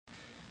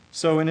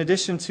So in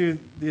addition to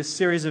this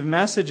series of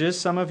messages,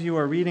 some of you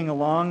are reading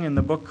along in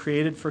the book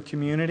Created for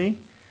Community,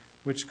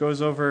 which goes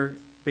over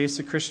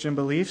basic Christian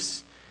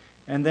beliefs.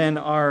 And then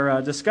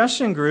our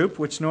discussion group,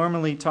 which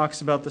normally talks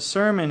about the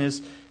sermon,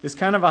 is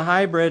kind of a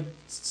hybrid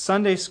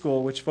Sunday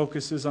school, which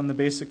focuses on the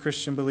basic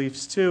Christian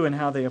beliefs too and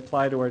how they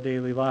apply to our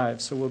daily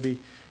lives. So we'll be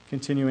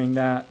continuing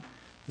that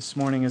this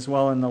morning as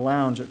well in the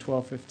lounge at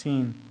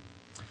 12:15.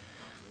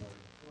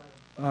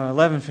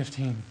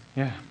 11:15,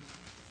 yeah.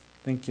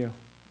 Thank you.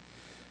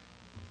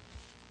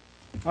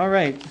 All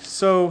right,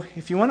 so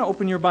if you want to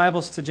open your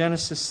Bibles to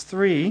Genesis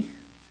 3,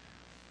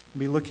 we'll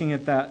be looking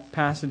at that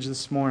passage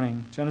this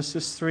morning.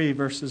 Genesis 3,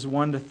 verses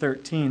 1 to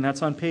 13.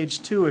 That's on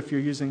page 2 if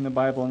you're using the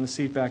Bible in the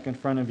seat back in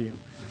front of you.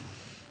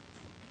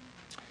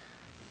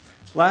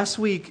 Last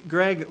week,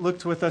 Greg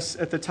looked with us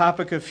at the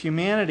topic of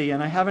humanity,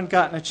 and I haven't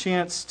gotten a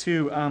chance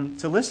to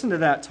listen to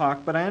that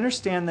talk, but I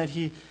understand that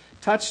he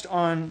touched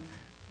on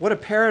what a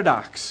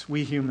paradox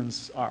we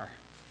humans are.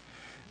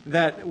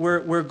 That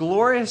we're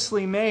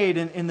gloriously made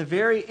in the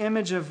very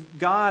image of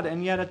God,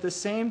 and yet at the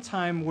same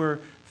time we're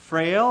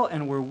frail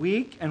and we're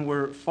weak and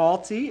we're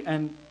faulty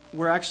and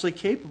we're actually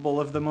capable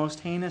of the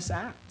most heinous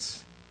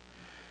acts.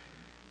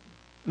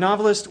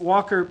 Novelist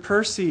Walker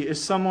Percy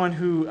is someone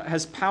who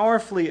has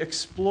powerfully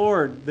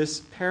explored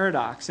this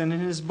paradox, and in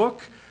his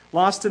book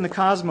Lost in the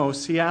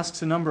Cosmos he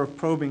asks a number of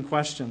probing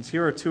questions.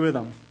 Here are two of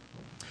them.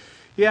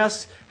 He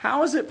asks,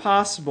 how is it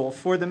possible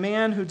for the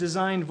man who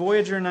designed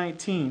Voyager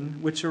 19,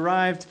 which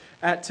arrived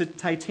at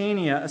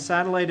Titania, a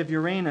satellite of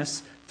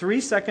Uranus,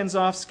 3 seconds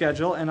off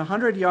schedule and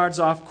 100 yards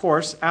off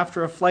course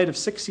after a flight of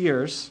 6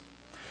 years,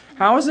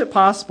 how is it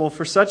possible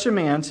for such a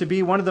man to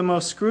be one of the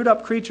most screwed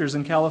up creatures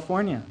in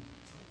California?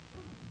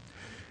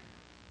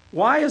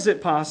 Why is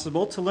it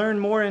possible to learn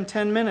more in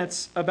 10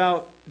 minutes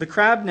about the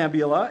Crab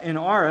Nebula in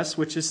Aris,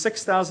 which is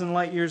 6,000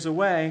 light years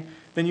away,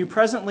 than you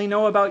presently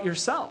know about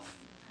yourself,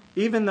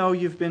 even though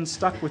you've been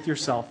stuck with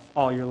yourself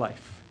all your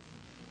life?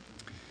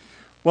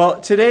 Well,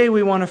 today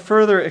we want to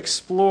further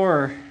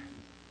explore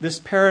this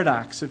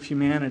paradox of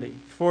humanity.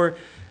 For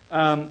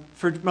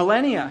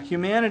millennia,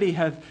 humanity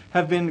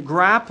have been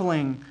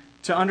grappling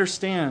to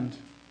understand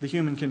the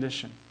human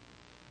condition.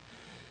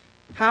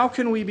 How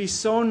can we be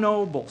so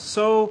noble,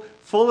 so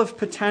full of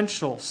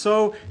potential,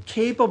 so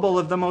capable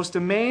of the most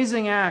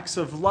amazing acts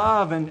of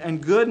love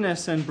and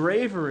goodness and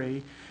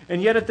bravery,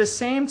 and yet at the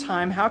same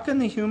time, how can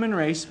the human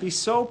race be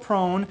so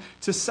prone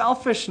to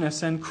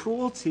selfishness and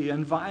cruelty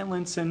and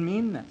violence and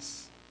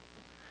meanness?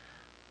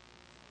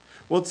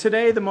 Well,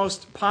 today the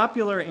most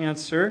popular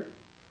answer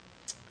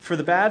for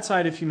the bad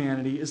side of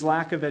humanity is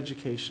lack of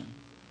education.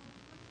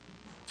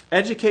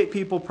 Educate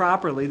people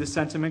properly, the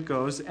sentiment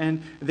goes,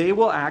 and they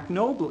will act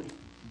nobly.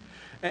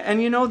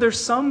 And you know, there's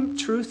some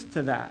truth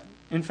to that.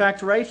 In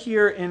fact, right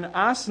here in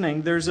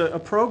Ossining, there's a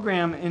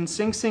program in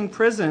Sing Sing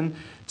Prison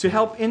to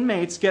help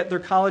inmates get their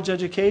college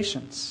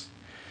educations.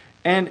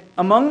 And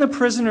among the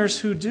prisoners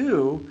who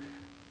do,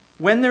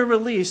 when they're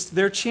released,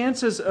 their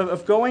chances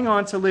of going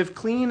on to live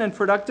clean and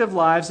productive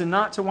lives and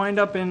not to wind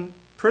up in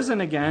prison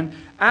again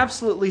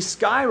absolutely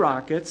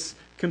skyrockets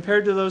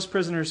compared to those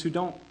prisoners who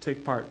don't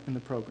take part in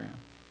the program.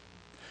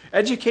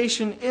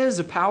 Education is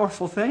a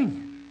powerful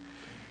thing.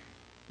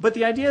 But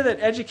the idea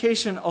that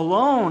education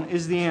alone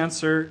is the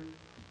answer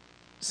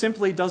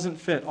simply doesn't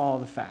fit all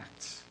the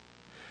facts.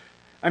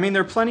 I mean,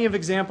 there are plenty of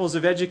examples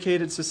of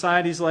educated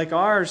societies like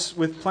ours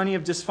with plenty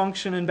of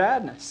dysfunction and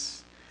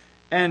badness,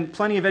 and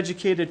plenty of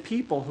educated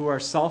people who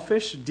are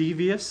selfish,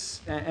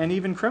 devious, and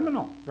even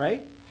criminal,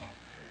 right?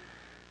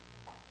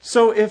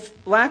 So if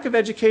lack of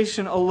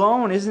education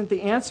alone isn't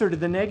the answer to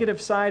the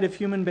negative side of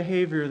human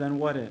behavior, then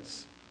what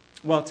is?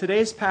 Well,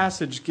 today's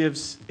passage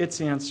gives its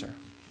answer.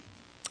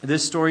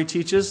 This story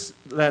teaches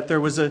that there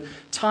was a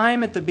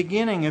time at the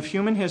beginning of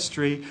human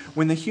history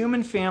when the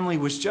human family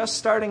was just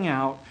starting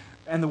out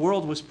and the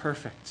world was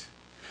perfect.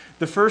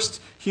 The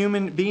first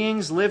human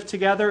beings lived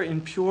together in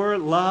pure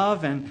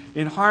love and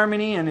in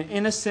harmony and in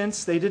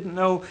innocence. They didn't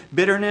know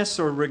bitterness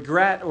or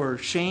regret or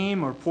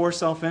shame or poor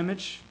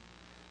self-image.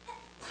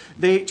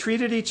 They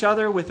treated each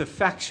other with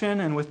affection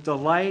and with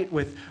delight,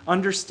 with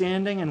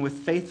understanding and with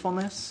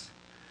faithfulness.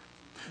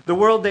 The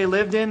world they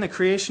lived in, the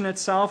creation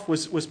itself,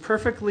 was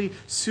perfectly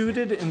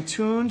suited and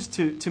tuned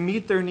to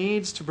meet their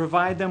needs, to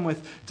provide them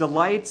with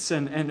delights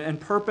and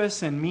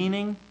purpose and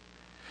meaning.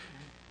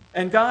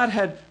 And God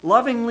had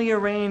lovingly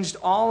arranged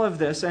all of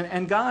this,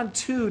 and God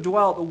too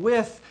dwelt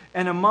with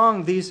and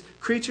among these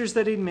creatures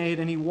that He'd made,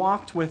 and He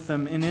walked with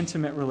them in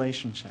intimate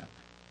relationship.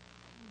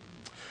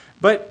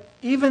 But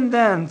even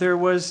then, there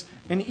was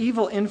an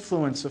evil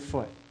influence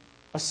afoot,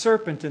 a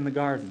serpent in the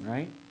garden,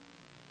 right?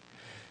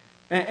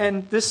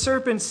 And this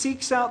serpent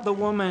seeks out the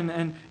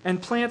woman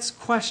and plants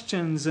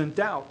questions and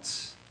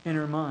doubts in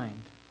her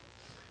mind.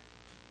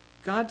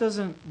 God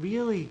doesn't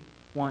really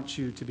want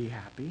you to be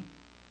happy.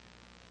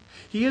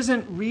 He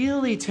isn't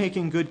really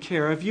taking good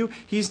care of you.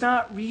 He's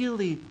not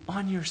really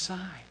on your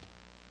side.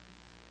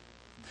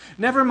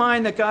 Never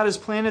mind that God has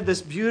planted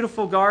this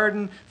beautiful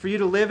garden for you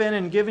to live in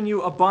and given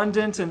you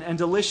abundant and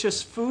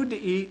delicious food to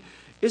eat.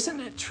 isn't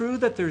it true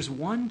that there's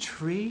one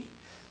tree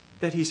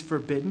that He's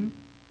forbidden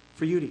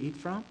for you to eat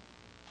from?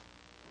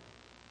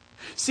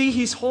 See,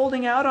 He's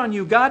holding out on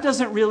you. God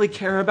doesn't really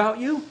care about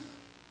you.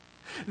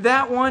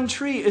 That one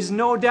tree is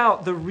no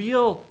doubt the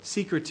real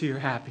secret to your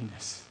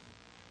happiness.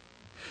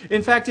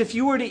 In fact, if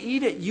you were to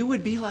eat it, you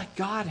would be like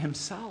God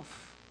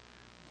Himself.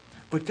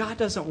 But God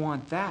doesn't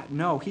want that.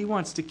 No, He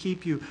wants to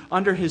keep you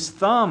under His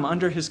thumb,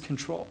 under His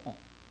control.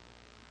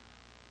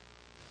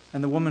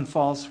 And the woman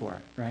falls for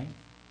it, right?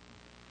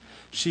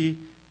 She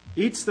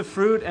eats the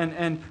fruit,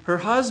 and her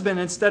husband,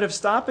 instead of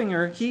stopping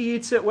her, he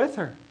eats it with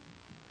her.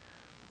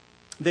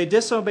 They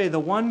disobey the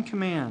one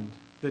command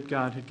that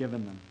God had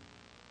given them.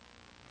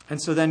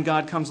 And so then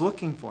God comes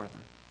looking for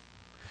them.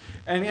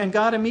 And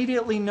God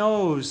immediately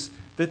knows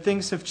that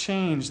things have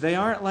changed. They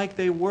aren't like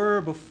they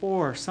were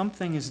before.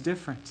 Something is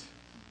different.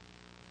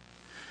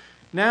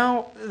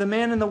 Now the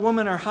man and the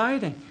woman are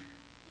hiding.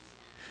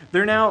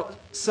 They're now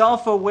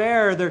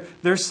self-aware,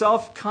 they're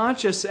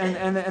self-conscious,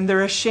 and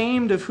they're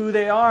ashamed of who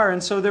they are,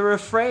 and so they're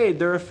afraid.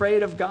 They're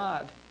afraid of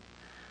God.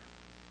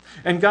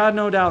 And God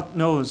no doubt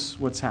knows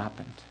what's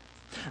happened.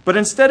 But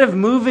instead of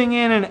moving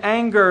in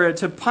anger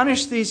to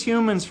punish these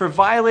humans for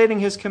violating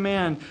His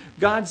command,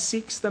 God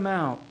seeks them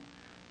out,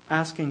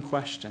 asking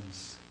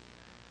questions.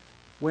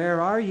 Where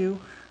are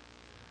you?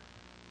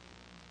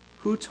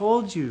 Who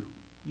told you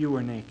you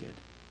were naked?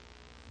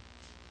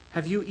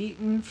 Have you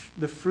eaten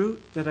the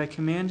fruit that I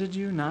commanded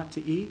you not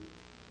to eat?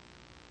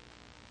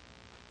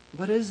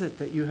 What is it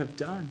that you have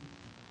done?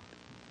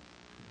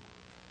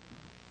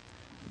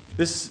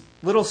 This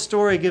little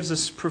story gives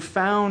us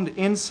profound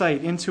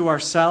insight into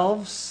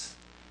ourselves,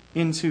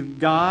 into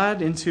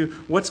God, into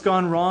what's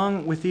gone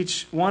wrong with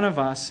each one of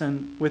us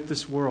and with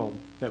this world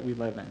that we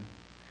live in.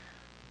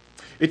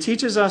 It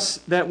teaches us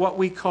that what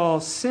we call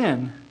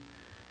sin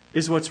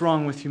is what's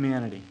wrong with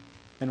humanity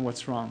and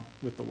what's wrong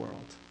with the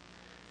world.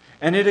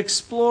 And it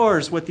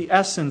explores what the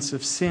essence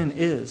of sin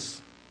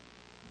is.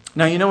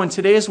 Now, you know, in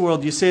today's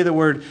world, you say the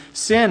word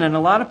sin, and a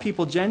lot of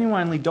people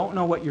genuinely don't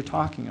know what you're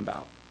talking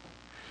about.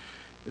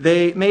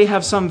 They may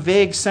have some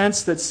vague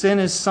sense that sin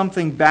is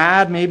something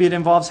bad. Maybe it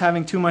involves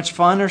having too much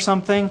fun or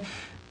something.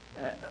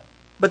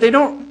 But they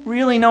don't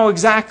really know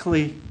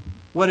exactly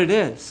what it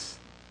is.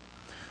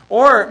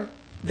 Or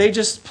they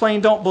just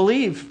plain don't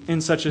believe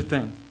in such a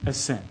thing as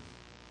sin.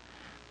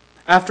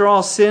 After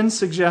all, sin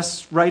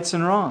suggests rights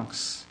and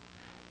wrongs.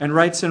 And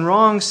rights and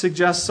wrongs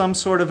suggest some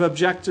sort of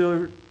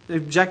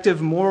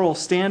objective moral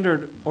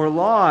standard or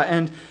law.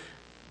 And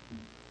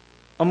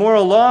a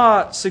moral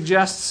law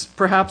suggests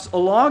perhaps a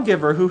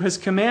lawgiver who has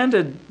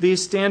commanded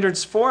these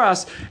standards for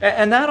us.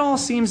 And that all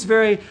seems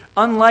very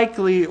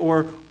unlikely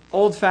or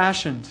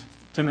old-fashioned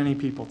to many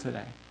people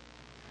today.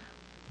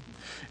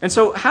 And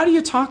so how do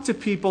you talk to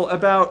people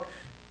about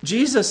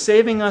Jesus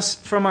saving us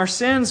from our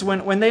sins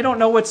when they don't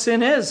know what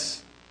sin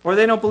is? Or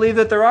they don't believe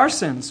that there are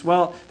sins?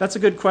 Well, that's a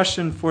good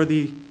question for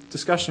the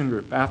discussion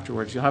group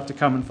afterwards. You'll have to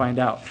come and find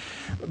out.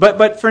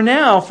 But for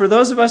now, for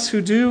those of us who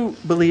do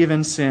believe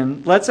in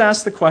sin, let's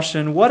ask the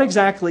question, what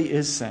exactly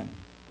is sin?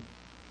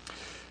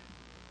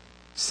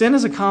 Sin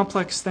is a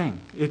complex thing.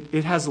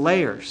 It has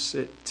layers.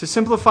 To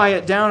simplify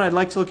it down, I'd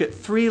like to look at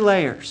 3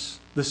 layers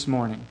this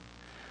morning.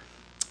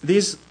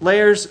 These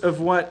layers that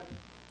I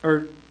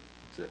want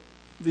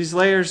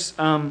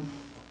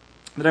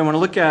to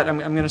look at, I'm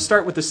going to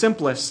start with the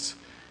simplest,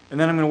 and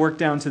then I'm going to work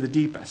down to the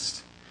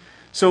deepest.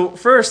 So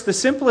first, the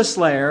simplest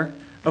layer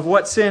of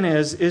what sin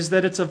is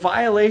that it's a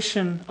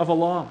violation of a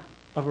law,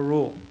 of a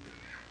rule.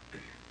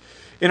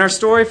 In our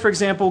story, for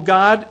example,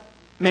 God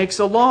makes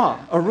a law,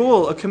 a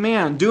rule, a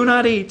command. Do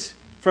not eat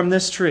from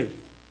this tree.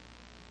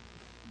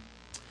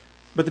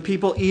 But the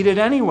people eat it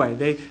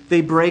anyway.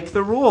 They break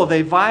the rule.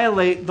 They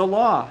violate the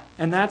law.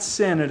 And that's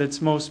sin at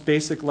its most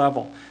basic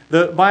level.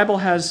 The Bible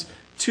has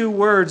 2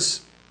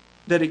 words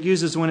that it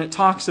uses when it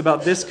talks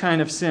about this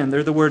kind of sin.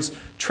 They're the words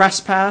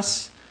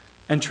trespass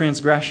and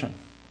transgression.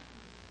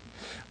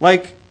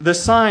 Like the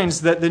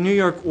signs that the New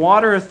York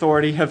Water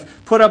Authority have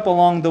put up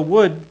along the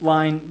wood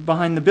line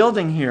behind the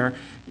building here.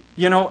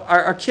 You know,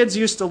 our kids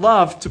used to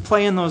love to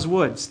play in those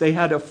woods. They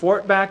had a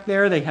fort back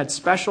there. They had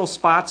special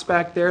spots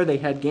back there. They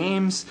had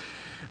games.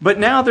 But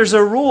now there's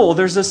a rule.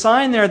 There's a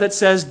sign there that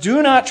says,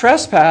 do not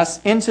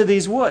trespass into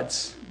these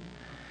woods.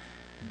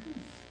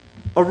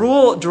 A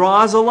rule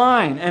draws a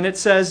line, and it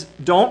says,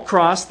 don't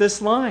cross this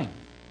line.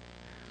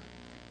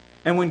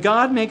 And when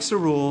God makes a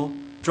rule,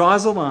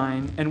 draws a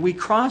line, and we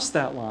cross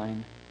that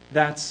line,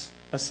 that's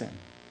a sin.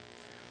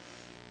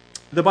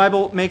 The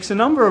Bible makes a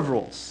number of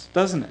rules,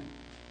 doesn't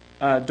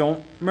it?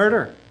 Don't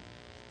murder.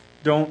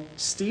 Don't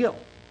steal.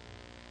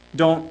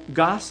 Don't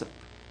gossip.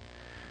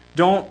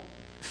 Don't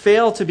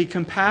fail to be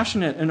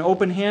compassionate and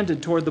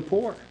open-handed toward the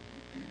poor.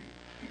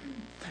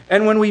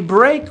 And when we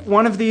break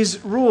one of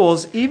these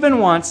rules, even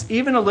once,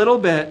 even a little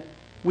bit,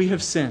 we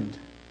have sinned,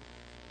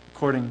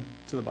 according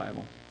to the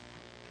Bible.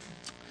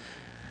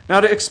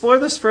 Now, to explore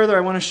this further, I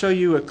want to show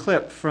you a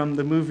clip from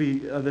the movie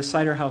The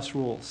Cider House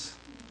Rules.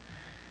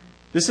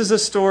 This is a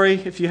story,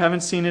 if you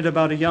haven't seen it,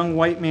 about a young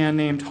white man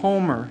named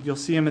Homer. You'll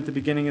see him at the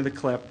beginning of the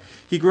clip.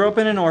 He grew up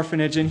in an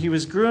orphanage, and he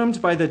was groomed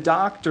by the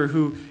doctor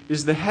who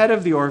is the head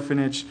of the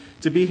orphanage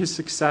to be his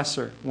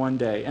successor one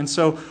day. And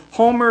so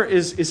Homer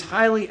is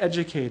highly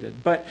educated.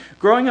 But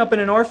growing up in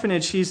an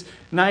orphanage, he's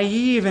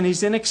naive and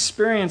he's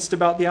inexperienced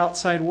about the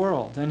outside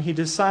world. And he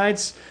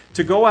decides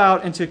to go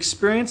out and to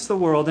experience the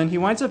world, and he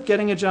winds up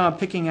getting a job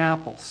picking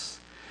apples.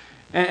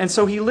 And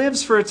so he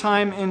lives for a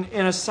time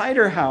in a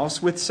cider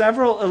house with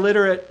several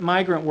illiterate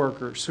migrant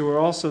workers who are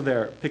also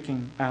there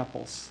picking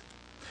apples.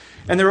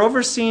 And they're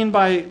overseen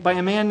by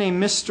a man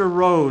named Mr.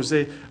 Rose,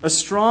 a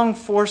strong,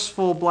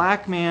 forceful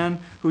black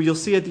man who you'll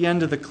see at the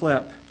end of the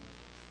clip.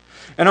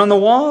 And on the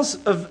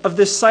walls of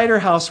this cider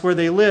house where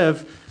they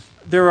live,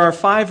 there are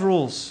 5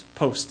 rules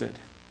posted.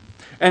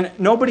 And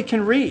nobody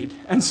can read.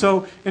 And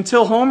so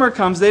until Homer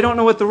comes, they don't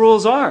know what the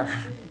rules are.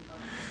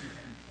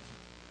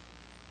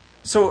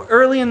 So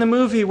early in the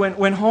movie,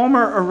 when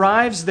Homer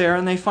arrives there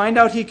and they find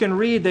out he can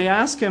read, they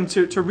ask him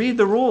to read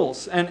the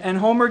rules. And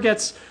Homer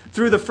gets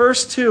through the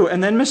first 2,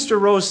 and then Mr.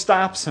 Rose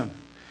stops him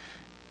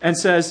and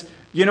says,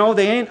 "You know,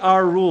 they ain't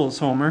our rules,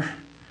 Homer.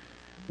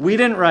 We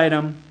didn't write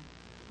them.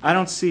 I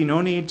don't see no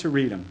need to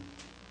read them."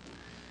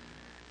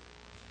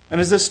 And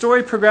as the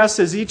story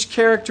progresses, each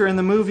character in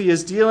the movie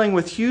is dealing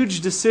with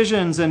huge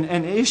decisions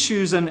and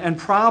issues and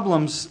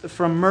problems,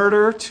 from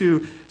murder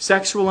to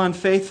sexual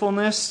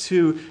unfaithfulness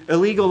to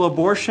illegal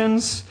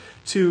abortions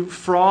to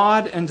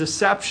fraud and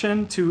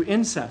deception to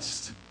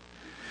incest.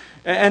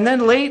 And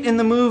then late in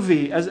the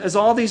movie, as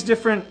all these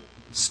different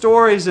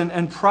stories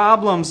and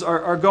problems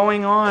are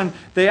going on,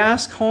 they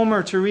ask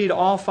Homer to read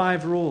all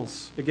 5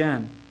 rules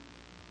again.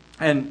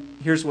 And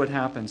here's what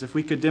happens. If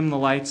we could dim the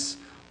lights,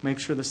 make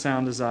sure the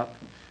sound is up.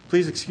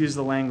 Please excuse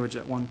the language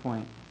at one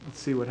point. Let's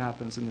see what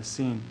happens in the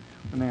scene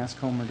when they ask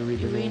Homer to read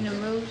the rules. You reading the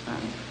rules,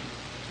 son?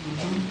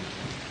 Mm-hmm.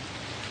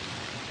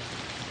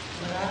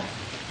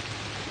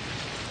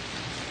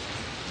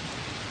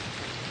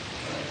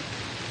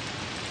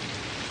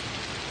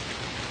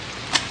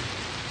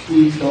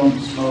 Please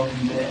don't smoke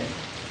in bed.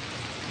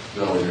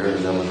 No, we heard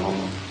them at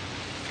home.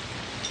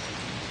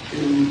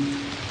 2,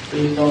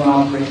 please don't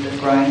operate the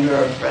grinder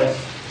or press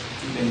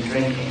you've been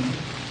drinking.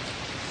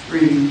 3,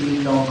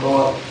 please don't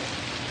go up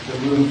to the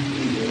roof to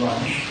eat your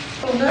lunch.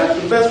 Oh, that's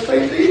the best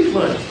place to eat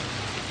lunch.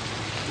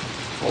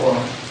 4,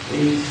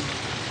 please,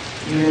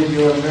 even if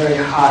you are very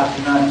hot,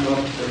 do not go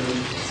up to the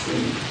roof to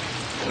sleep.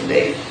 When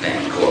they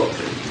then go up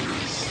to the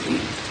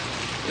sleep,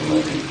 it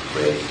must be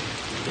great.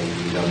 Then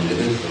we don't do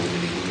this, so we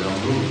don't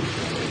move.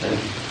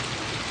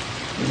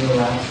 And the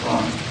last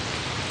one.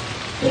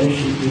 There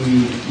should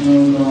be no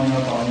going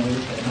up on the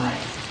roof at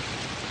night.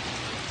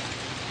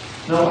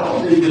 No, why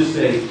don't they just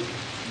say,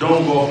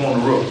 don't go up on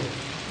the roof?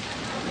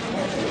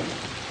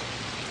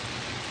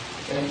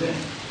 That's it.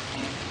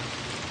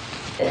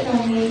 That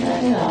don't mean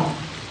nothing at all.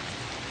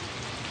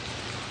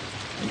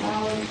 And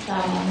all this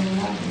time, I mean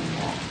nothing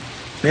about it.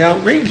 They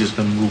outrageous,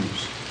 them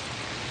rules.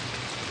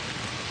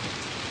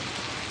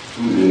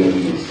 Who live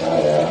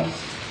inside us?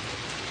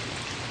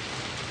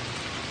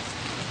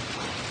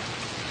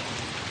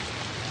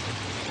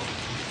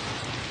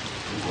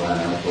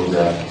 Line up those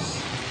apples.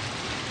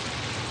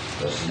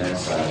 Push the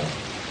next side.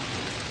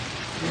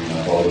 Bring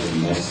up all this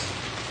mess.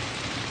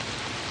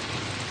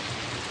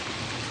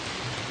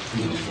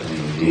 You just want to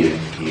deal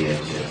here,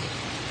 just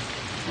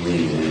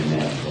leave it in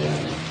that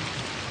line.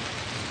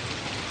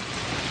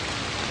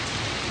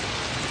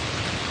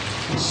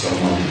 And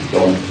someone who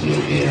don't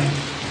live here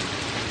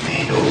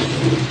made those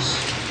rules.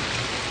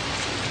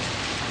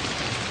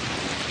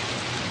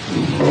 Who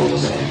wrote the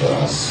same to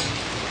us?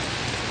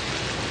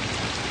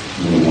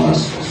 We weren't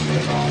supposed to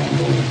make our own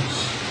rules.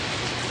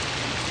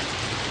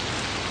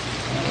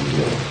 And we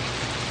do.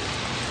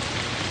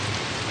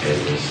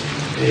 Every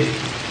single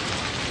day.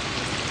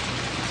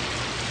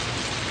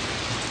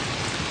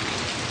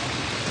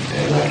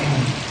 They're like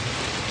him.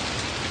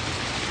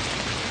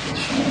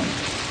 It's him.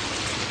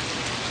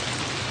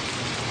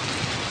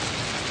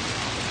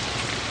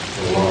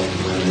 The law is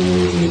letting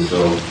me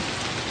so,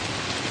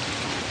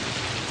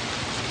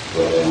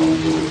 but I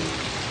don't do it.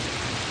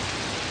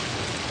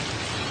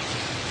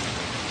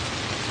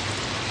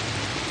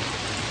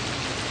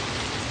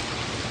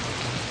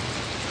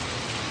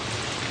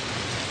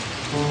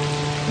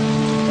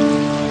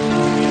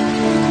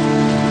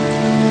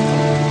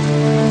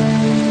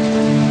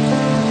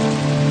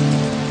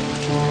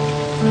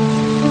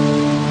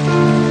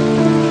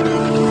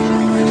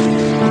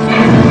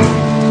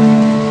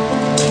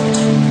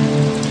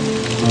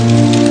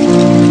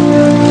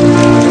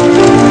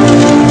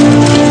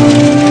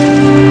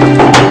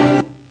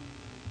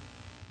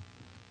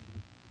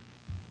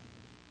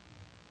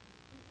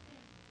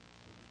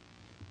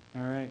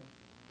 All right.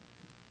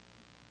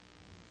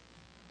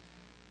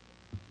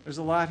 There's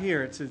a lot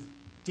here. It's a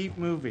deep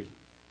movie.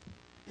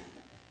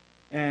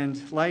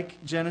 And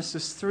like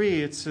Genesis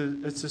 3, it's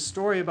a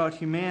story about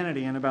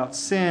humanity and about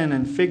sin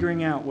and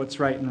figuring out what's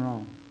right and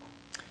wrong.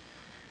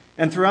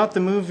 And throughout the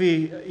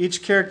movie,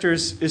 each character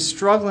is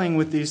struggling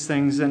with these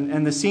things,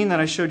 and the scene that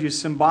I showed you is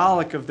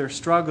symbolic of their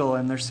struggle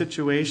and their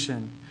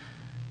situation.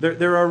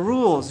 There are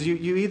rules.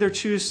 You either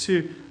choose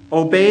to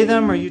obey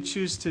them or you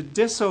choose to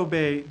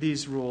disobey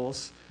these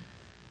rules.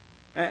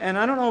 And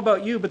I don't know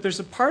about you, but there's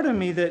a part of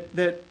me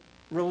that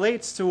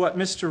relates to what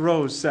Mr.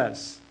 Rose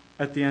says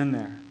at the end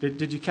there.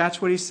 Did you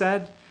catch what he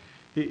said?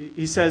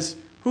 He says,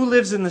 who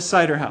lives in the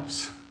cider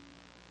house?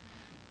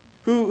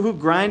 Who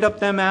grind up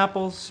them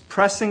apples,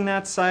 pressing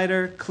that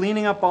cider,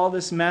 cleaning up all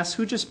this mess?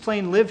 Who just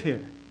plain live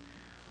here?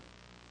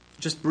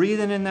 Just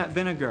breathing in that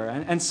vinegar.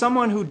 And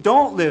someone who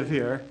don't live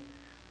here,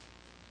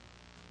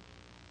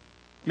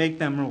 make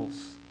them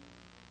rules.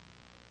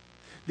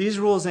 These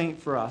rules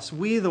ain't for us.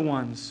 We the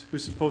ones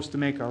who's supposed to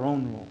make our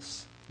own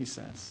rules, he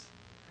says.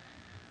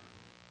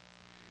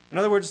 In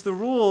other words, the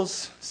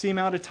rules seem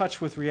out of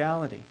touch with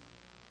reality.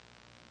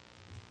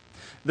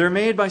 They're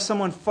made by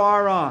someone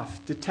far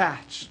off,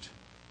 detached,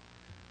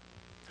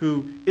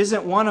 who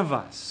isn't one of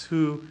us,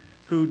 who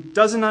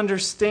doesn't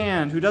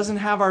understand, who doesn't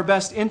have our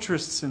best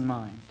interests in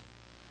mind.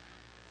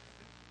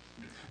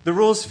 The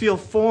rules feel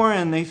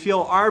foreign, they feel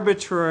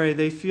arbitrary,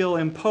 they feel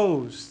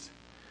imposed.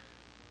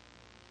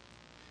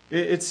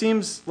 It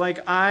seems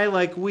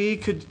like we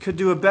could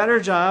do a better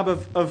job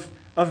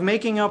of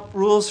making up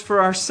rules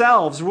for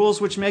ourselves,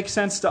 rules which make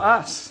sense to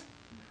us.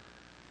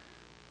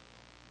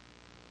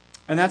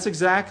 And that's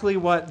exactly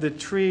what the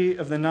tree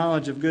of the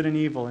knowledge of good and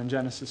evil in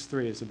Genesis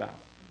 3 is about.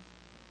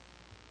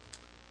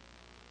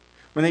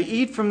 When they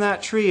eat from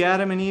that tree,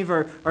 Adam and Eve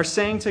are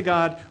saying to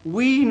God,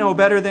 we know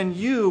better than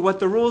you what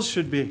the rules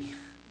should be.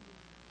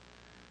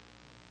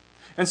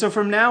 And so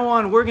from now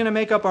on, we're going to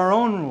make up our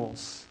own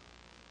rules.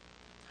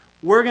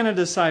 We're going to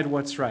decide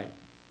what's right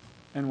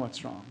and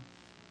what's wrong.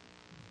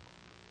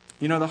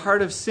 You know, the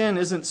heart of sin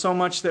isn't so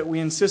much that we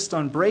insist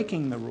on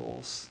breaking the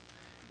rules.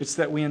 It's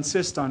that we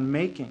insist on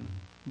making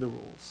the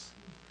rules.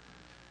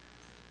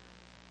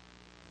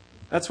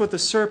 That's what the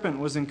serpent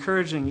was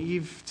encouraging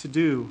Eve to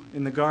do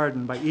in the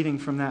garden by eating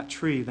from that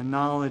tree, the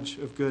knowledge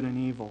of good and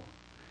evil.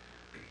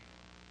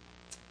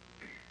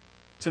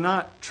 To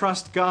not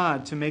trust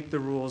God to make the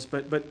rules,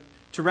 but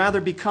to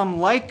rather become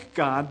like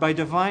God by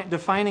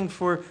defining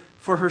for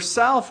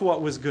herself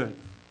what was good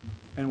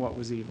and what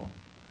was evil.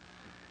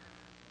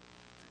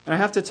 And I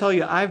have to tell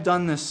you, I've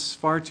done this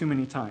far too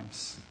many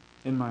times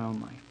in my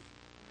own life.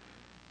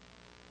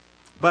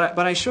 But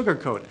I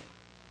sugarcoat it.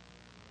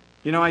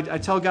 You know, I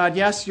tell God,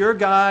 yes, you're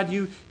God,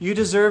 you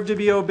deserve to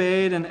be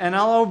obeyed, and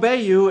I'll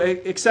obey you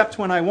except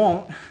when I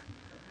won't.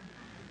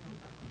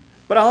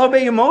 But I'll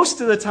obey you most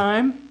of the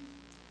time.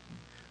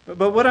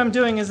 But what I'm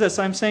doing is this.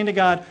 I'm saying to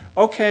God,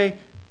 okay,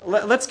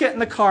 let's get in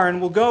the car and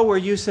we'll go where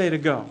you say to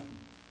go.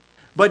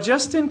 But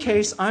just in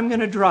case, I'm going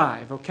to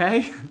drive,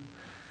 okay?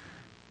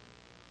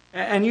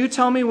 And you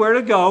tell me where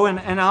to go,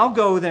 and I'll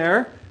go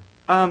there.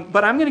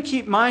 But I'm going to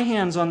keep my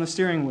hands on the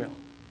steering wheel.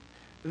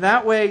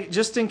 That way,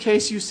 just in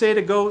case you say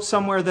to go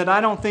somewhere that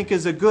I don't think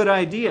is a good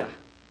idea,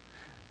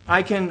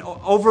 I can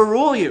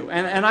overrule you,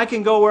 and I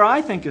can go where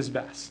I think is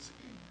best.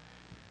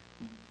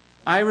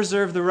 I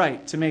reserve the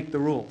right to make the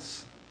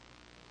rules.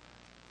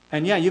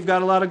 And yeah, you've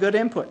got a lot of good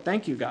input.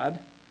 Thank you, God.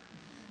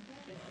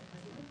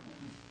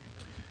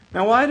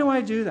 Now, why do I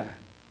do that?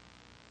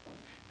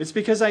 It's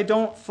because I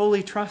don't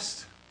fully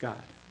trust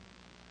God.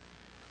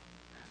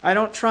 I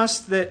don't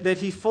trust that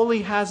He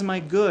fully has my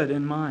good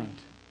in mind.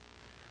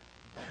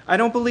 I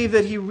don't believe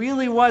that He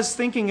really was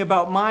thinking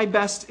about my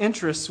best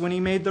interests when He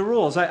made the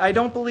rules. I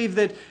don't believe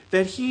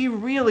that He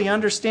really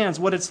understands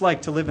what it's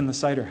like to live in the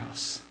cider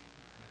house.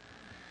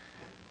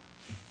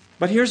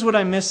 But here's what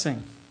I'm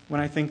missing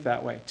when I think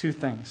that way. Two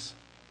things.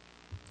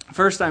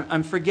 First,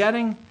 I'm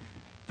forgetting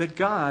that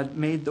God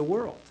made the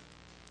world.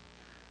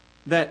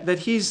 That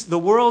He's the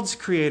world's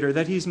creator,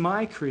 that He's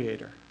my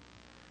creator.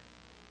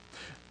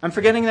 I'm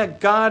forgetting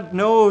that God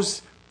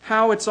knows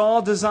how it's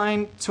all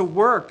designed to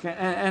work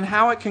and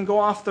how it can go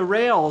off the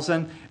rails,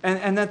 and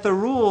that the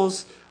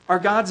rules are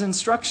God's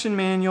instruction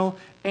manual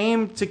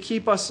aimed to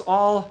keep us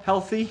all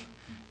healthy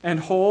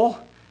and whole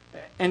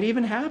and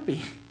even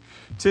happy,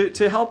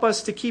 to help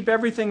us to keep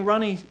everything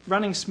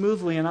running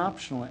smoothly and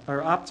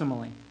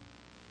optimally.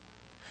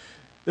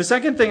 The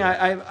second thing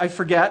I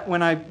forget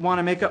when I want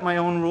to make up my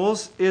own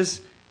rules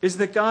is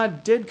that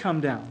God did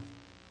come down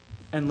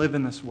and live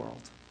in this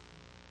world.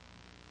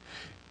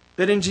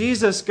 That in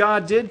Jesus,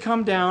 God did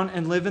come down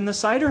and live in the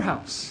cider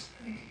house.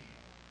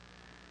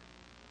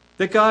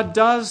 That God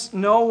does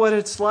know what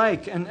it's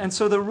like. And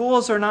so the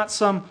rules are not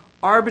some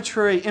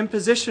arbitrary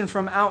imposition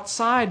from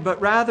outside,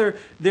 but rather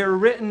they're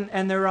written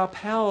and they're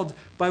upheld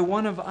by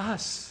one of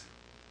us.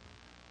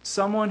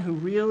 Someone who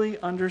really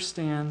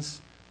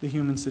understands the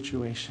human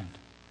situation.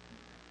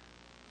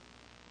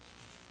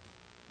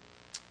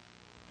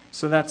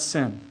 So that's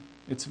sin.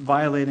 It's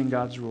violating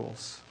God's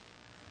rules.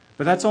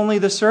 But that's only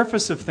the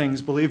surface of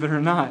things, believe it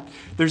or not.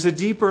 There's a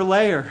deeper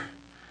layer.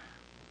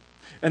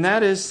 And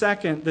that is,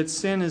 second, that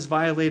sin is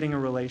violating a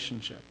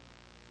relationship.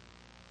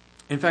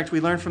 In fact,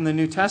 we learn from the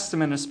New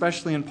Testament,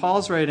 especially in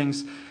Paul's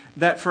writings,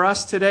 that for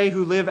us today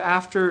who live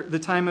after the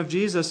time of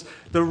Jesus,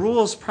 the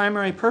rule's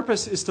primary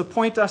purpose is to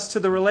point us to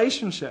the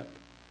relationship.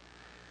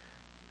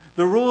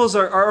 The rules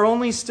are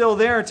only still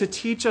there to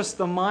teach us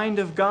the mind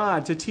of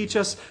God, to teach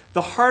us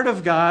the heart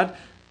of God,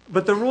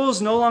 but the rules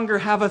no longer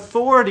have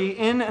authority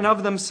in and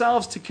of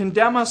themselves to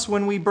condemn us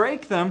when we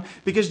break them,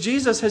 because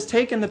Jesus has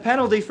taken the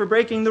penalty for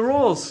breaking the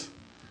rules.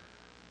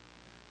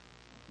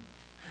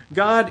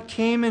 God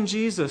came in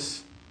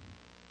Jesus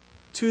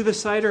to the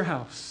cider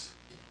house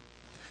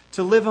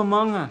to live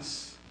among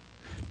us,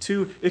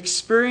 to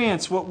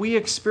experience what we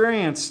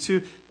experience,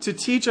 to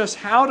teach us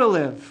how to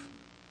live,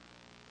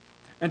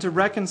 and to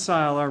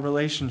reconcile our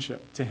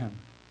relationship to Him.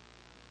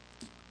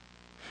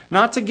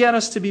 Not to get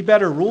us to be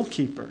better rule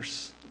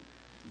keepers,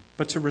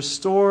 but to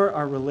restore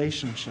our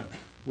relationship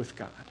with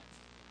God.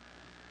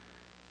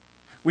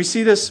 We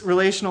see this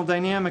relational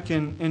dynamic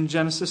in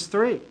Genesis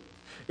 3.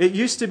 It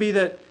used to be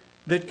that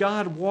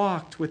God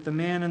walked with the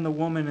man and the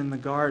woman in the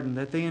garden,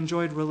 that they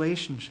enjoyed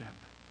relationship.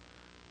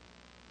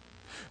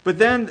 But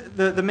then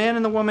the man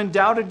and the woman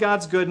doubted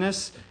God's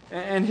goodness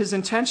and His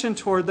intention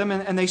toward them,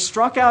 and they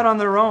struck out on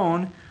their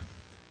own,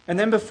 and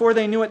then before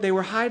they knew it, they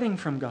were hiding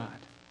from God.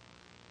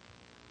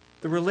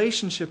 The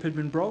relationship had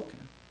been broken.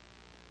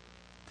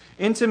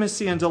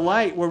 Intimacy and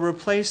delight were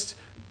replaced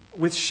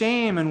with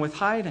shame and with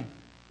hiding.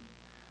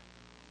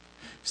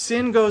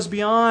 Sin goes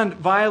beyond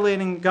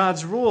violating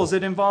God's rules.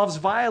 It involves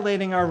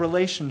violating our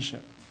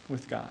relationship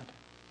with God.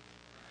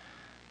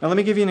 Now let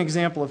me give you an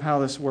example of how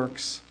this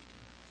works.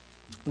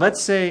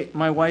 Let's say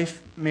my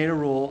wife made a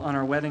rule on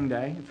our wedding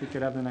day. If we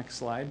could have the next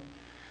slide.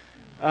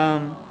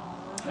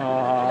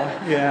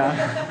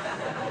 Yeah.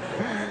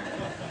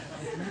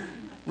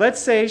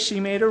 Let's say she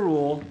made a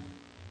rule,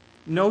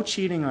 no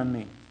cheating on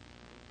me.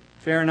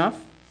 Fair enough?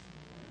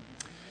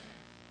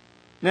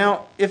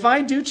 Now, if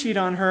I do cheat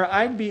on her,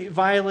 I'd be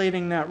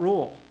violating that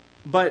rule.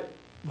 But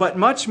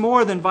much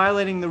more than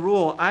violating the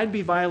rule, I'd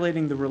be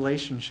violating the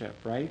relationship,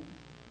 right?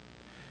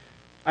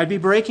 I'd be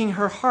breaking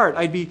her heart.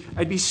 I'd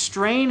be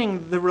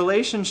straining the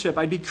relationship.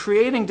 I'd be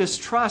creating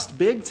distrust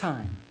big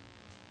time.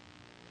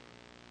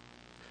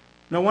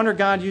 No wonder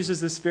God uses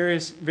this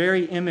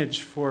very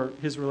image for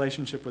His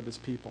relationship with His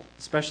people,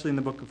 especially in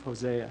the book of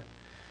Hosea.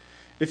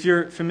 If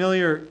you're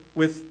familiar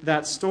with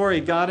that story,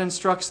 God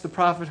instructs the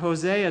prophet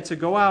Hosea to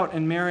go out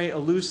and marry a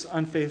loose,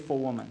 unfaithful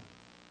woman.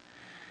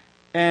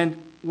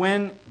 And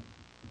when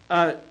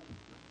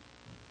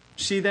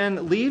she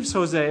then leaves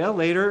Hosea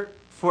later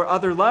for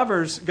other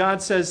lovers,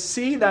 God says,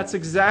 "See, that's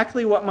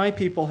exactly what my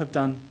people have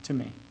done to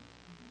me."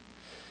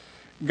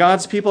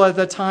 God's people at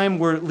that time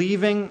were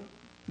leaving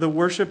the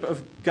worship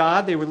of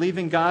God. They were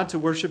leaving God to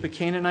worship a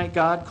Canaanite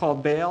god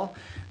called Baal.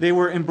 They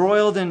were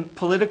embroiled in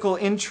political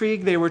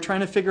intrigue. They were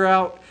trying to figure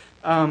out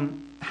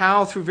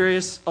how, through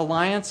various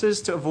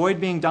alliances, to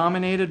avoid being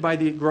dominated by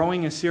the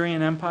growing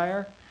Assyrian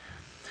Empire.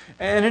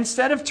 And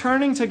instead of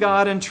turning to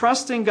God and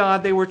trusting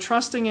God, they were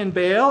trusting in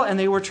Baal, and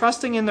they were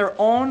trusting in their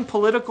own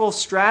political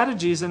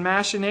strategies and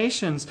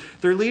machinations.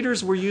 Their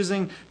leaders were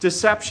using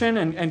deception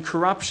and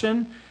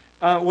corruption,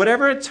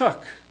 whatever it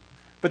took.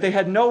 But they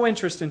had no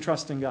interest in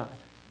trusting God.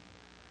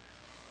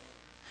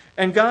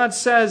 And God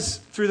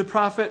says through the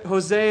prophet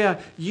Hosea,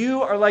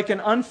 "You are like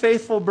an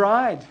unfaithful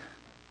bride.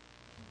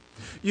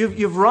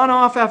 You've run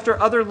off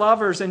after other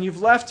lovers, and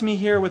you've left me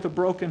here with a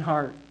broken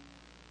heart."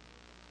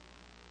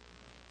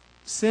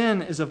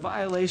 Sin is a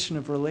violation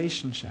of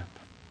relationship.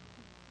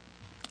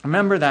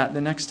 Remember that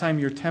the next time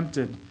you're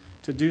tempted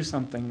to do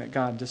something that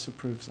God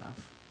disapproves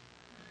of.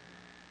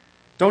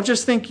 Don't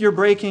just think you're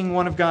breaking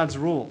one of God's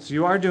rules.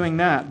 You are doing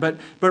that. But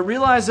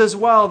realize as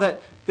well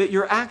that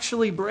you're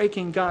actually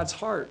breaking God's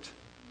heart.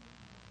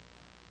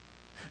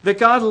 That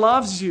God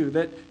loves you,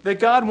 that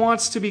God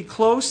wants to be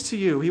close to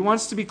you. He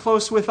wants to be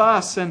close with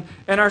us, and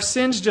our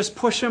sins just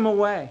push Him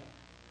away.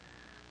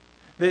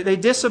 They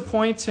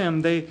disappoint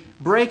Him. They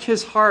break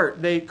His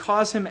heart. They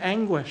cause Him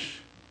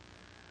anguish.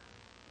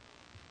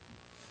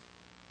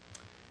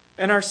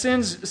 And our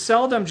sins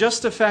seldom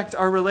just affect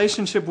our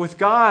relationship with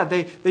God.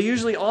 They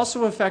usually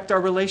also affect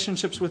our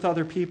relationships with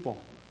other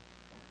people.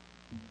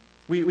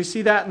 We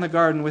see that in the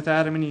garden with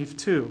Adam and Eve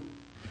too.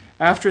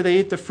 After they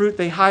eat the fruit,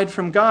 they hide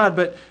from God.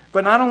 But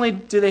not only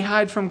do they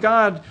hide from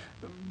God,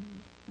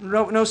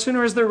 no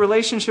sooner is their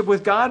relationship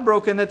with God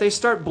broken that they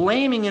start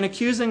blaming and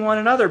accusing one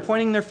another,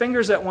 pointing their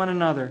fingers at one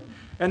another.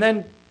 And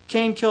then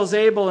Cain kills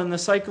Abel, and the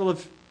cycle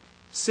of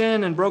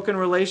sin and broken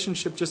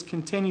relationship just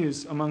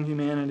continues among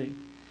humanity.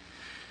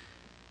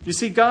 You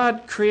see,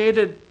 God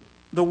created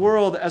the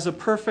world as a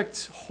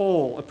perfect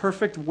whole, a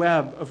perfect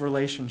web of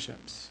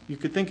relationships. You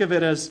could think of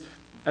it as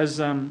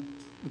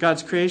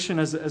God's creation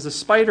as a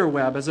spider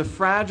web, as a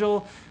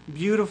fragile,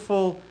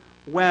 beautiful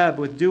web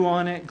with dew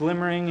on it,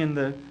 glimmering in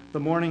the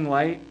morning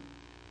light.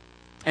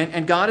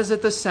 And God is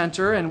at the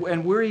center,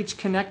 and we're each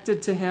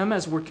connected to Him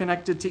as we're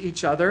connected to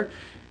each other.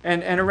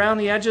 And around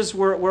the edges,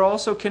 we're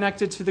also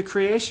connected to the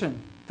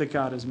creation that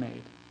God has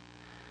made.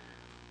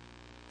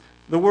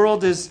 The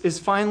world is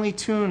finely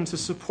tuned to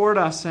support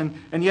us, and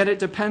yet it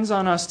depends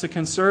on us to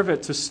conserve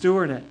it, to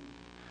steward it.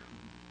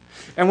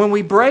 And when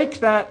we break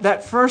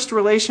that first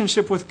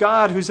relationship with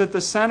God, who's at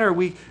the center,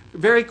 we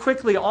very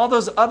quickly, all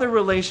those other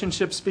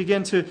relationships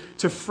begin to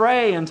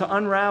fray and to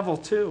unravel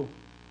too.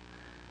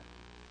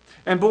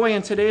 And boy,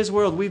 in today's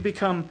world, we've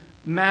become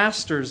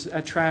masters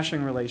at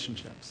trashing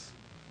relationships.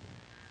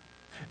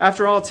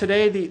 After all,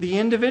 today, the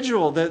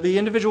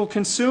individual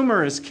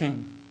consumer is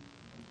king.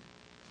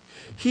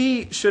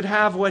 He should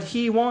have what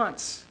he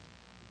wants.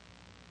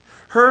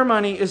 Her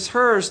money is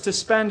hers to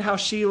spend how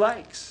she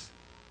likes.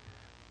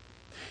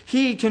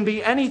 He can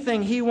be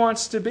anything he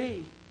wants to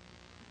be.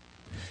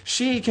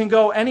 She can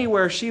go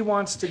anywhere she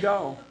wants to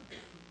go.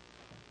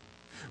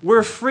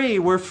 We're free.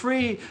 We're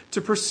free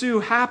to pursue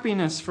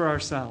happiness for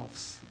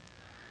ourselves.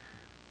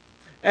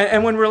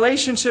 And when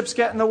relationships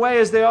get in the way,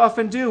 as they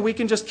often do, we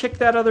can just kick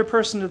that other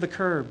person to the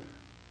curb.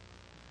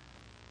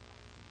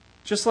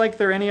 Just like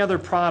they're any other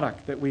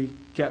product that we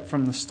get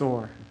from the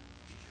store.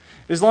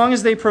 As long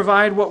as they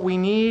provide what we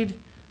need,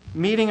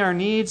 meeting our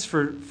needs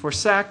for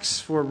sex,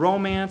 for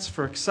romance,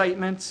 for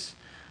excitement,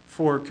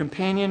 for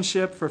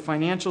companionship, for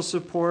financial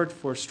support,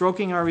 for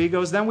stroking our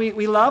egos, then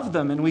we love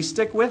them and we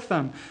stick with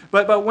them.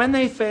 But when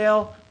they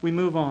fail, we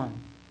move on.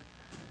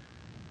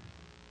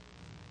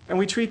 And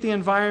we treat the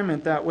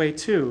environment that way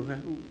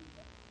too.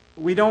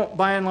 We don't,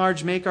 by and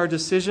large, make our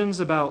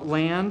decisions about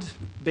land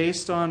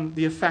based on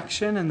the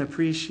affection and the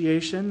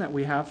appreciation that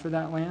we have for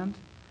that land,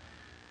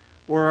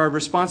 or our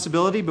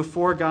responsibility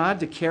before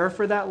God to care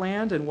for that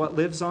land and what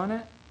lives on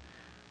it.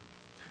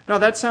 No,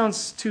 that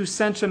sounds too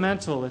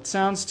sentimental. It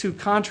sounds too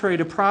contrary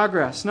to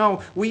progress.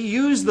 No, we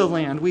use the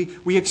land.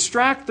 We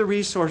extract the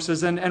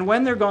resources, and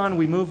when they're gone,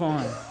 we move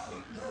on.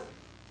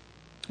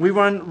 We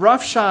run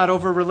roughshod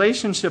over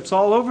relationships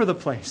all over the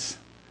place.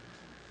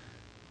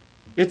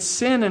 It's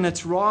sin in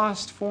its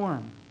rawest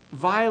form,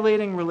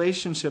 violating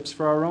relationships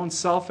for our own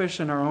selfish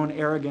and our own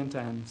arrogant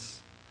ends.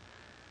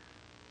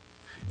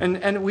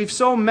 And we've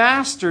so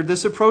mastered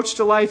this approach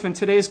to life in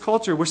today's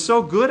culture. We're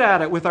so good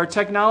at it with our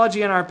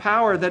technology and our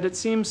power that it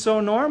seems so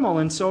normal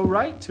and so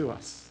right to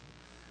us.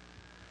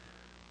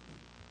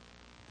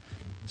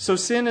 So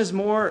sin is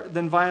more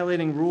than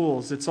violating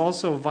rules. It's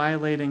also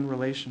violating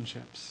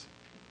relationships.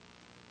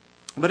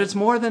 But it's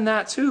more than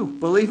that too.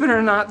 Believe it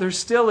or not, there's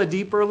still a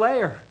deeper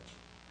layer.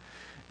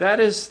 That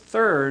is,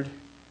 third,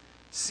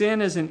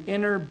 sin is an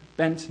inner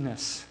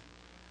bentness.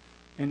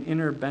 An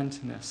inner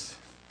bentness.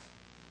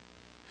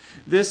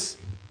 This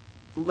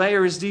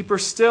layer is deeper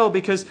still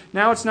because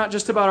now it's not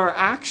just about our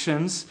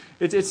actions.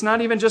 It's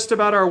not even just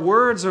about our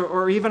words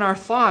or even our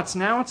thoughts.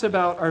 Now it's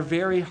about our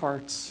very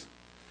hearts.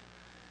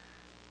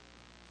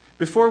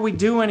 Before we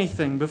do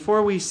anything,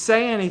 before we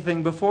say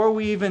anything, before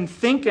we even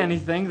think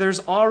anything, there's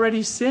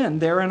already sin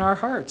there in our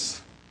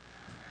hearts.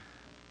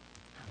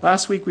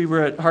 Last week we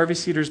were at Harvey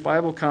Cedars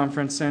Bible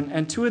Conference,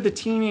 and two of the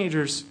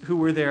teenagers who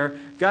were there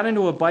got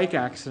into a bike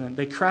accident.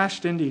 They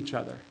crashed into each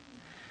other.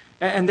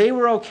 And they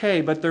were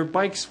okay, but their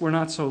bikes were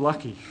not so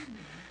lucky.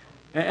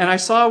 And I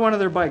saw one of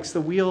their bikes.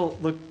 The wheel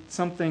looked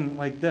something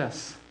like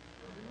this.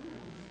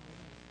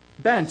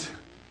 Bent.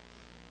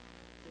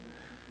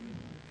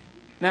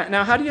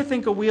 Now, how do you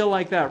think a wheel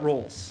like that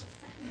rolls?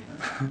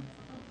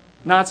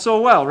 Not so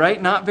well, right?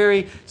 Not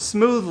very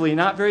smoothly,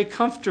 not very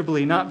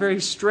comfortably, not very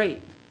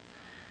straight.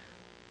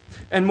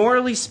 And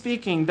morally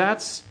speaking,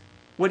 that's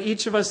what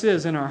each of us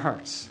is in our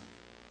hearts.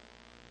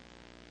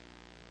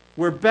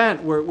 We're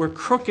bent, we're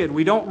crooked,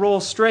 we don't roll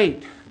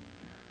straight.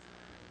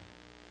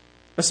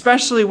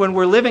 Especially when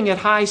we're living at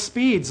high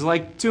speeds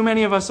like too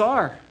many of us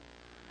are.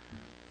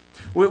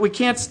 We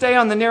can't stay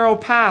on the narrow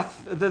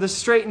path, the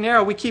straight and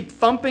narrow. We keep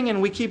thumping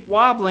and we keep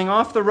wobbling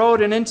off the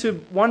road and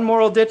into one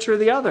moral ditch or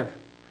the other.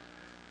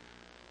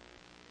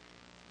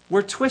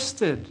 We're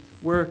twisted,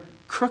 we're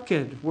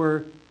crooked,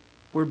 we're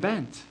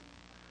bent.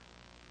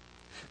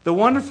 The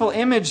wonderful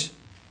image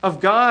of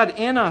God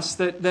in us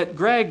that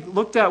Greg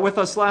looked at with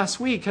us last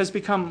week has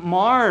become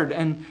marred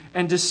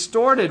and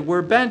distorted.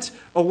 We're bent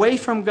away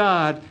from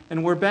God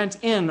and we're bent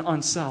in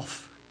on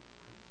self.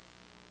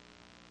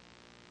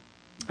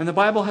 And the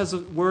Bible has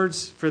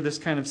words for this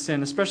kind of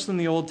sin, especially in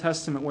the Old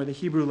Testament where the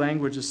Hebrew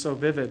language is so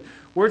vivid.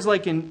 Words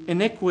like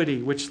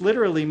iniquity, which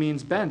literally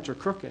means bent or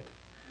crooked.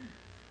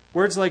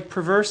 Words like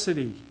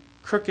perversity,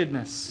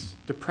 crookedness,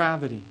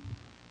 depravity.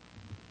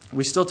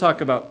 We still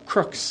talk about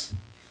crooks,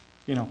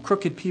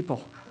 crooked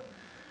people.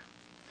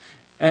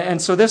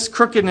 And so this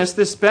crookedness,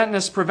 this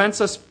bentness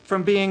prevents us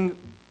from being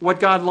what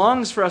God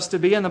longs for us to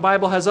be, and the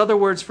Bible has other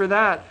words for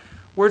that.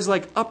 Words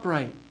like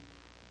upright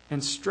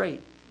and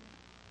straight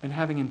and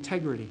having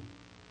integrity.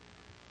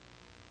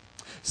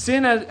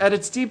 Sin at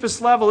its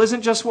deepest level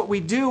isn't just what we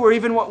do or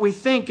even what we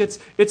think,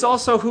 it's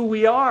also who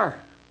we are.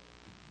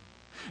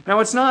 Now,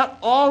 it's not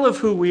all of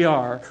who we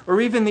are or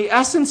even the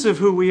essence of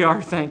who we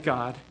are, thank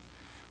God.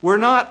 We're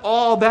not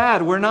all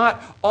bad. We're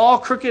not all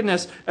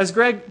crookedness. As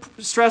Greg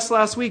stressed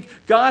last week,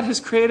 God has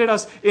created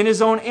us in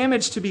His own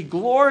image to be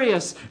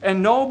glorious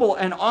and noble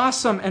and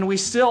awesome, and we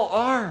still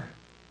are.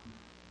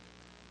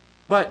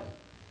 But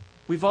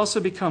we've also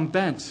become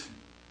bent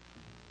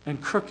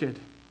and crooked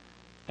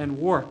and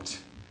warped,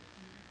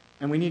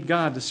 and we need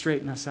God to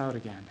straighten us out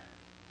again.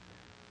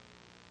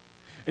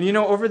 And you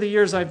know, over the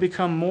years, I've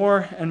become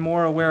more and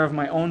more aware of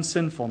my own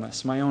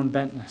sinfulness, my own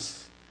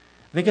bentness.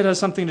 I think it has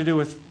something to do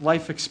with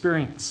life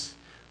experience,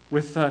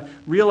 with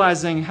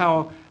realizing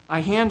how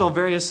I handle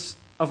various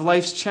of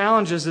life's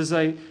challenges as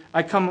they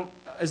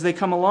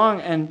come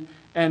along,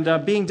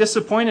 and being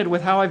disappointed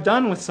with how I've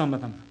done with some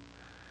of them.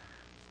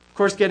 Of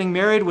course, getting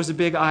married was a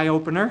big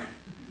eye-opener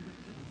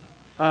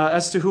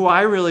as to who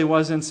I really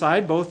was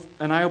inside, both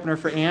an eye-opener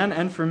for Anne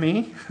and for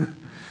me.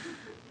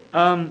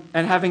 And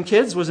having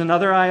kids was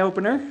another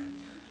eye-opener.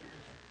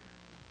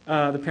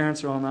 The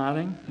parents are all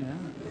nodding. Yeah.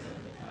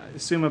 I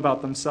assume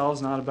about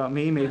themselves, not about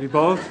me, maybe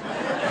both.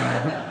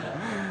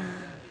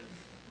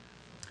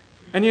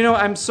 And you know,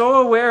 I'm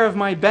so aware of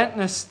my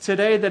bentness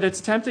today that it's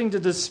tempting to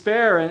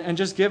despair and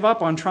just give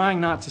up on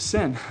trying not to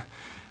sin.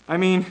 I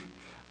mean,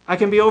 I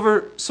can be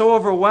so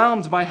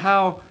overwhelmed by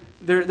how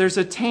there's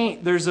a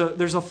taint, there's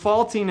a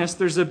faultiness,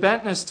 there's a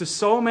bentness to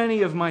so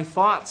many of my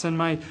thoughts and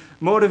my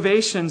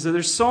motivations.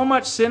 There's so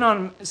much sin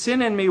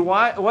in me.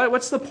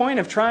 What's the point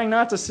of trying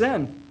not to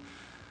sin?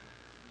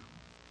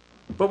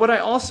 But what I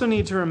also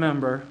need to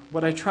remember,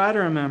 what I try to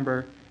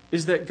remember,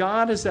 is that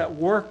God is at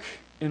work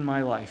in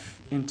my life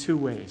in two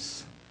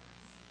ways.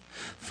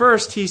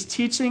 First, He's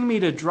teaching me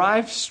to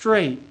drive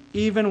straight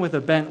even with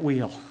a bent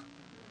wheel.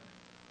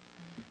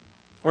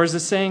 Or as the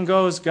saying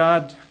goes,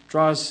 God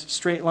draws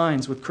straight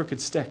lines with crooked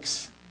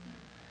sticks.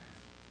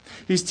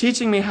 He's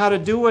teaching me how to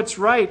do what's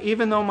right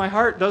even though my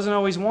heart doesn't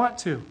always want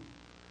to.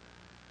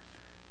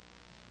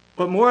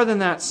 But more than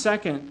that,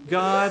 second,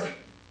 God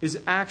is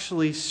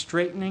actually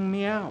straightening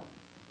me out.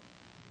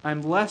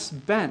 I'm less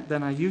bent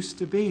than I used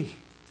to be.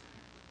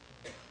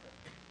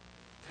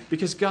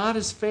 Because God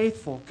is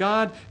faithful.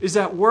 God is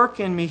at work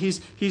in me.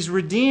 He's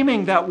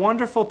redeeming that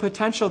wonderful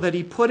potential that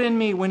He put in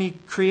me when He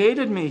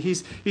created me.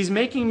 He's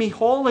making me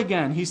whole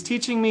again. He's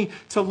teaching me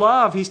to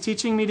love. He's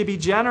teaching me to be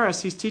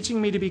generous. He's teaching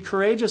me to be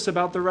courageous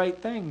about the right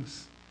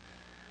things.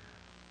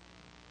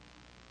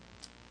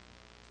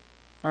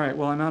 All right,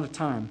 well, I'm out of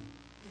time.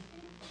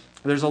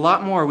 There's a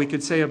lot more we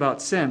could say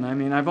about sin. I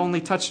mean, I've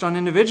only touched on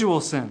individual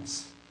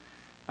sins.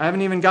 I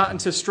haven't even gotten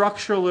to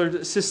structural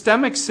or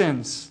systemic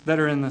sins that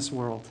are in this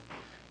world.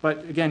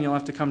 But again, you'll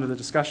have to come to the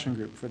discussion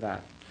group for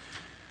that.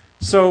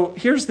 So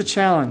here's the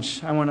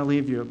challenge I want to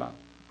leave you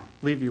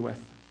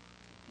with.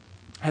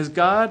 Has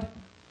God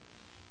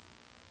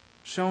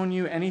shown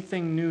you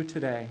anything new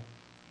today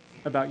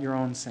about your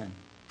own sin?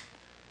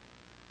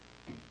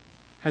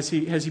 Has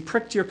He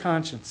pricked your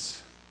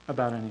conscience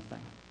about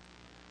anything?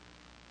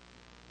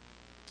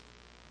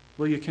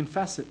 Will you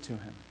confess it to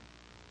Him?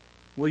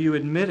 Will you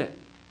admit it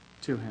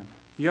to Him?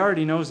 He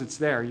already knows it's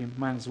there. You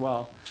might as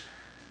well.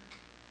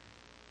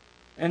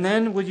 And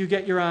then will you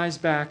get your eyes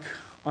back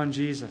on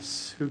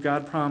Jesus, who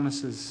God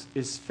promises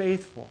is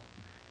faithful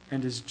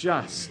and is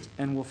just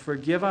and will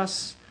forgive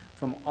us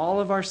from all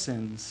of our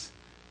sins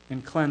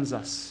and cleanse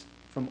us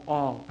from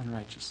all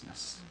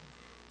unrighteousness.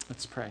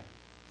 Let's pray.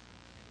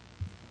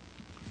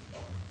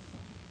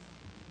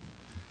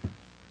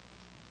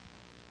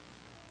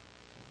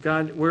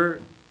 God, we're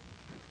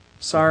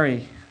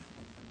sorry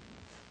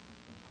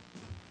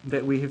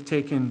that we have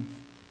taken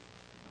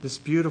this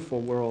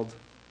beautiful world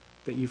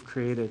that You've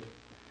created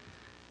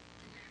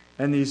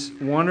and these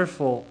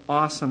wonderful,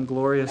 awesome,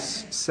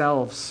 glorious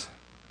selves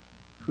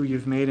who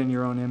You've made in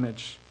Your own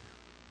image,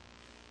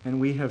 and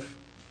we have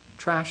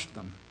trashed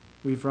them.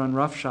 We've run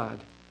roughshod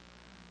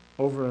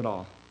over it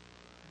all.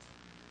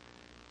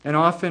 And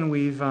often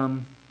we've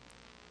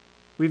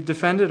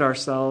defended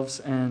ourselves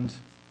and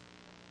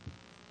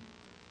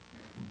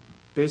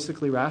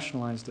basically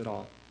rationalized it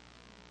all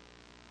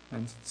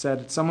and said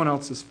it's someone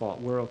else's fault.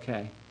 We're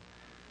okay.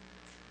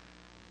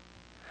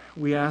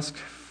 We ask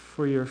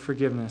for Your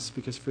forgiveness,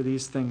 because for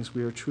these things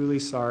we are truly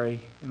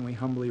sorry and we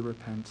humbly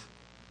repent.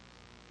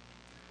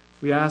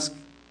 We ask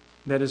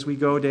that as we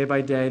go day by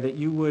day, that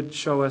You would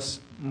show us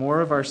more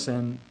of our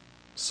sin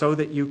so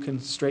that You can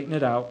straighten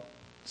it out,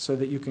 so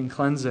that You can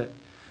cleanse it,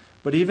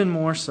 but even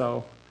more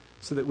so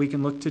that we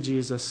can look to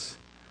Jesus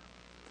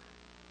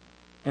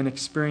and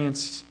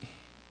experience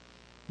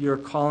You're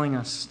calling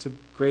us to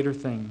greater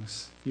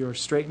things. You're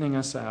straightening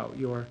us out.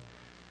 You're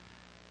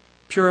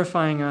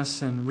purifying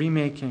us and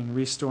remaking,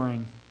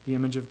 restoring the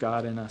image of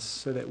God in us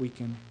so that we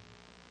can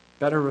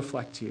better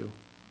reflect You,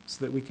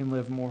 so that we can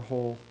live more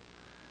whole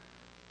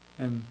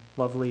and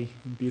lovely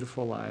and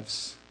beautiful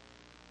lives.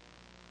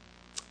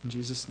 In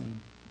Jesus'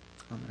 name,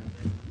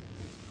 amen.